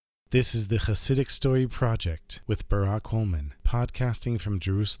This is the Hasidic Story Project with Barak Holman, podcasting from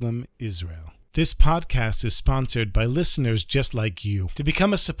Jerusalem, Israel. This podcast is sponsored by listeners just like you. To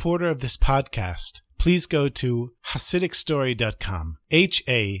become a supporter of this podcast, please go to HasidicStory.com,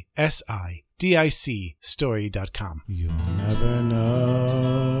 HASIDIC story.com. You'll never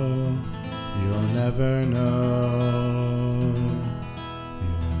know, you'll never know,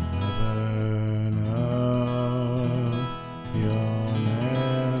 you'll never know, you'll never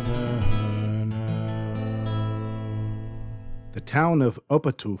know. The town of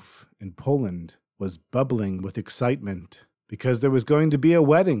Opatów in Poland was bubbling with excitement because there was going to be a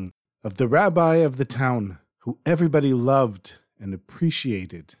wedding of the rabbi of the town, who everybody loved and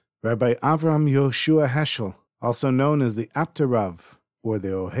appreciated, Rabbi Avram Yoshua Heschel, also known as the Apter Rav, or the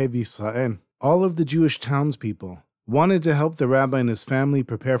Ohev Yisrael. All of the Jewish townspeople wanted to help the rabbi and his family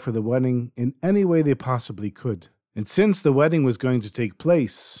prepare for the wedding in any way they possibly could. And since the wedding was going to take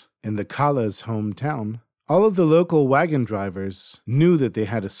place in the Kala's hometown, all of the local wagon drivers knew that they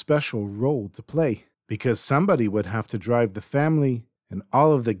had a special role to play, because somebody would have to drive the family and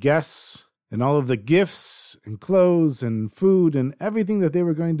all of the guests and all of the gifts and clothes and food and everything that they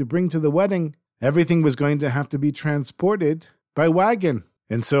were going to bring to the wedding. Everything was going to have to be transported by wagon.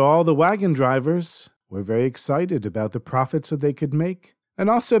 And so all the wagon drivers were very excited about the profits that they could make, and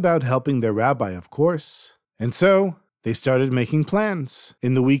also about helping their rabbi, of course. And so they started making plans.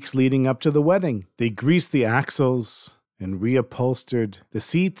 In the weeks leading up to the wedding, they greased the axles and reupholstered the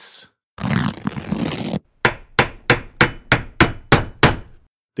seats.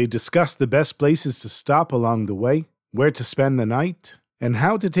 They discussed the best places to stop along the way, where to spend the night, and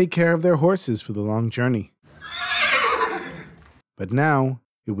how to take care of their horses for the long journey. But now,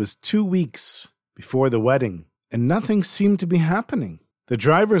 it was 2 weeks before the wedding, and nothing seemed to be happening. The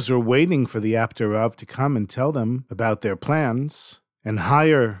drivers were waiting for the Apter Rav to come and tell them about their plans and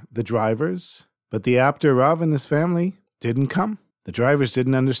hire the drivers, but the Apter Rav and his family didn't come. The drivers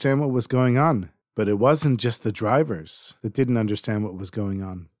didn't understand what was going on. But it wasn't just the drivers that didn't understand what was going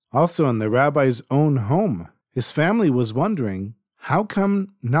on. Also, in the rabbi's own home, his family was wondering, how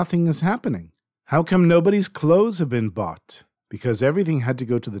come nothing is happening? How come nobody's clothes have been bought? Because everything had to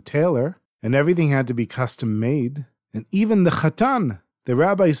go to the tailor, and everything had to be custom made. And even the Chatan, the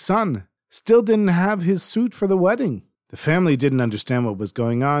rabbi's son, still didn't have his suit for the wedding. The family didn't understand what was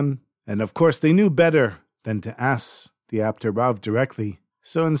going on, and of course they knew better than to ask the Apter Rav directly.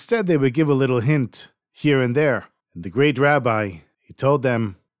 So instead they would give a little hint here and there. And the great rabbi, he told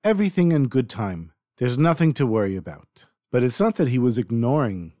them, everything in good time. There's nothing to worry about. But it's not that he was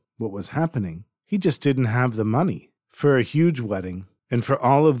ignoring what was happening. He just didn't have the money for a huge wedding and for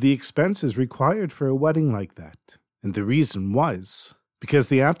all of the expenses required for a wedding like that. And the reason was because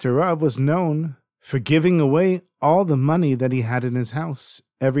the Apter Rav was known for giving away all the money that he had in his house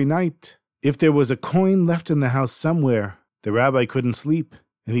every night. If there was a coin left in the house somewhere, the rabbi couldn't sleep,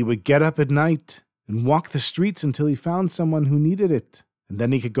 and he would get up at night and walk the streets until he found someone who needed it, and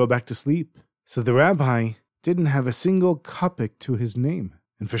then he could go back to sleep. So the rabbi didn't have a single kopek to his name,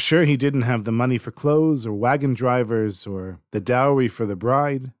 and for sure he didn't have the money for clothes or wagon drivers or the dowry for the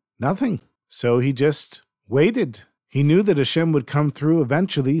bride. Nothing. So he just waited. He knew that Hashem would come through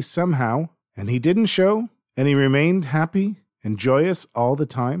eventually, somehow, and he didn't show, and he remained happy and joyous all the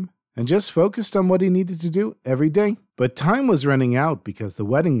time, and just focused on what he needed to do every day. But time was running out because the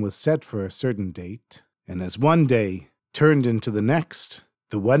wedding was set for a certain date, and as one day turned into the next,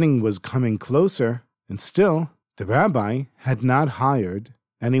 the wedding was coming closer, and still, the rabbi had not hired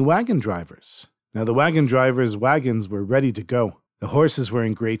any wagon drivers. Now the wagon drivers' wagons were ready to go. The horses were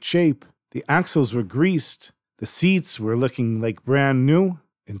in great shape, the axles were greased, the seats were looking like brand new,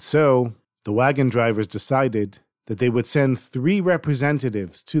 and so the wagon drivers decided that they would send 3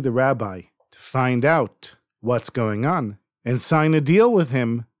 representatives to the rabbi to find out what's going on and sign a deal with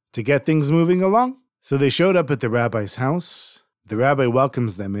him to get things moving along. So they showed up at the rabbi's house. The rabbi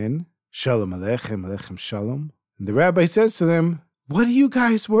welcomes them in. Shalom aleichem, aleichem shalom. And the rabbi says to them, what are you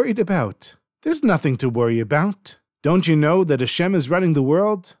guys worried about? There's nothing to worry about. Don't you know that Hashem is running the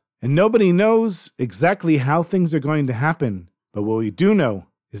world? And nobody knows exactly how things are going to happen. But what we do know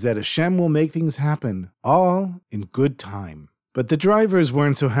is that Hashem will make things happen, all in good time. But the drivers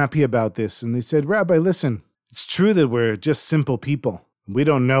weren't so happy about this, and they said, Rabbi, listen, it's true that we're just simple people. We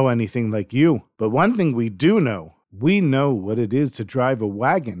don't know anything like you. But one thing we do know, we know what it is to drive a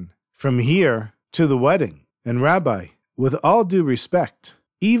wagon from here to the wedding. And Rabbi, with all due respect,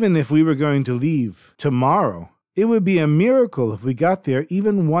 even if we were going to leave tomorrow, it would be a miracle if we got there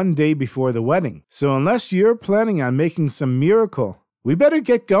even one day before the wedding. So unless you're planning on making some miracle, we better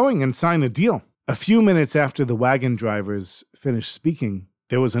get going and sign a deal. A few minutes after the wagon drivers finished speaking,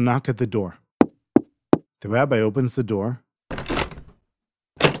 there was a knock at the door. The rabbi opens the door,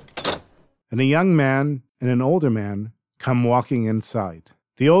 and a young man and an older man come walking inside.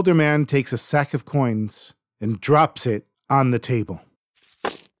 The older man takes a sack of coins and drops it on the table.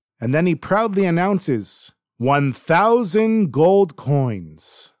 And then he proudly announces, 1,000 gold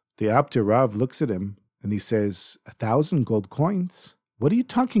coins. The Apter Rav looks at him and he says, 1,000 gold coins? What are you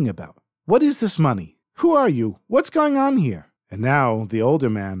talking about? What is this money? Who are you? What's going on here? And now the older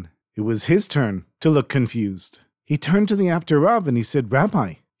man, it was his turn to look confused. He turned to the Apter Rav and he said,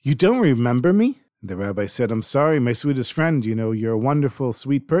 Rabbi, you don't remember me? The rabbi said, I'm sorry, my sweetest friend, you're a wonderful,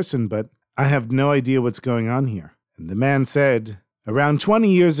 sweet person, but I have no idea what's going on here. And the man said, around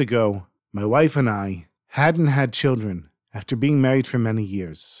 20 years ago, my wife and I hadn't had children after being married for many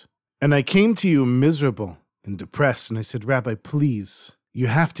years. And I came to you miserable and depressed, and I said, Rabbi, please, you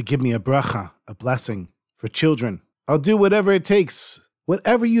have to give me a bracha, a blessing, for children. I'll do whatever it takes,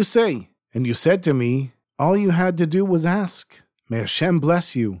 whatever you say. And you said to me, all you had to do was ask. May Hashem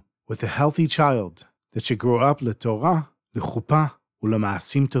bless you with a healthy child that should grow up leTorah, leChuppah,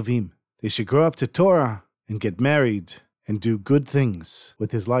 u'lema'asim tovim. They should grow up to Torah and get married and do good things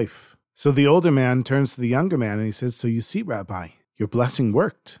with his life. So the older man turns to the younger man and he says, so you see, Rabbi, your blessing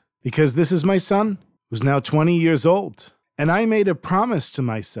worked. Because this is my son, who's now 20 years old. And I made a promise to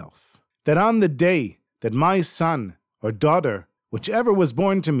myself that on the day that my son or daughter, whichever was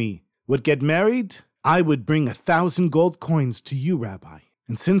born to me, would get married, I would bring 1,000 gold coins to you, Rabbi.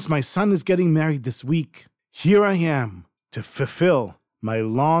 And since my son is getting married this week, here I am to fulfill my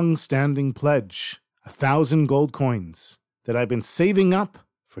long-standing pledge, 1,000 gold coins that I've been saving up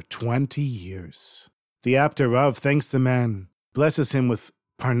for 20 years. The Apter Rav thanks the man, blesses him with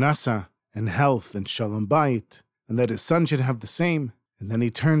parnasa and health and shalom bayit, and that his son should have the same. And then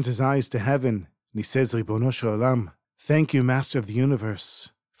he turns his eyes to heaven and he says, Ribono shel olam, thank you, Master of the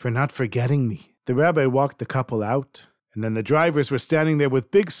Universe, for not forgetting me. The rabbi walked the couple out, and then the drivers were standing there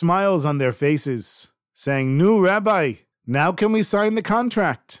with big smiles on their faces, saying, Nu, Rabbi, now can we sign the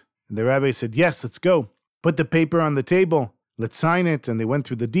contract? And the rabbi said, yes, let's go. Put the paper on the table. Let's sign it. And they went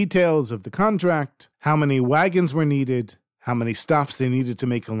through the details of the contract, how many wagons were needed, how many stops they needed to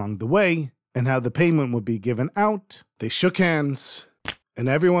make along the way, and how the payment would be given out. They shook hands, and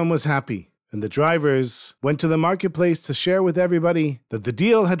everyone was happy. And the drivers went to the marketplace to share with everybody that the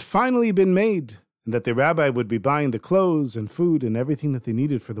deal had finally been made, and that the rabbi would be buying the clothes and food and everything that they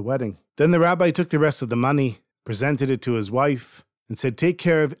needed for the wedding. Then the rabbi took the rest of the money, presented it to his wife, and said, take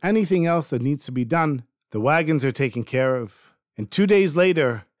care of anything else that needs to be done. The wagons are taken care of. And 2 days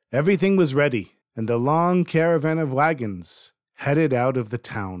later, everything was ready, and the long caravan of wagons headed out of the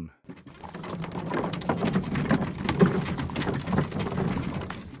town.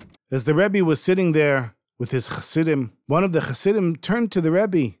 As the Rebbe was sitting there with his Chassidim, one of the Chassidim turned to the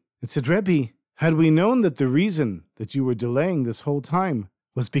Rebbe and said, Rebbe, had we known that the reason that you were delaying this whole time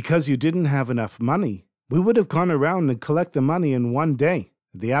was because you didn't have enough money, we would have gone around and collect the money in one day.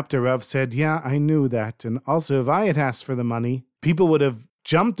 The Apter Rav said, yeah, I knew that. And also, if I had asked for the money, people would have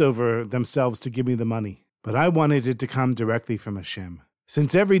jumped over themselves to give me the money. But I wanted it to come directly from Hashem.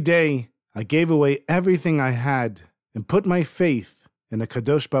 Since every day I gave away everything I had and put my faith in the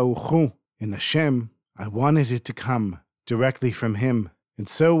Kadosh Baruch Hu, in Hashem, I wanted it to come directly from Him. And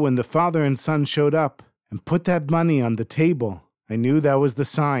so when the father and son showed up and put that money on the table, I knew that was the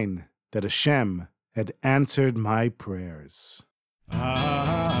sign that Hashem had answered my prayers.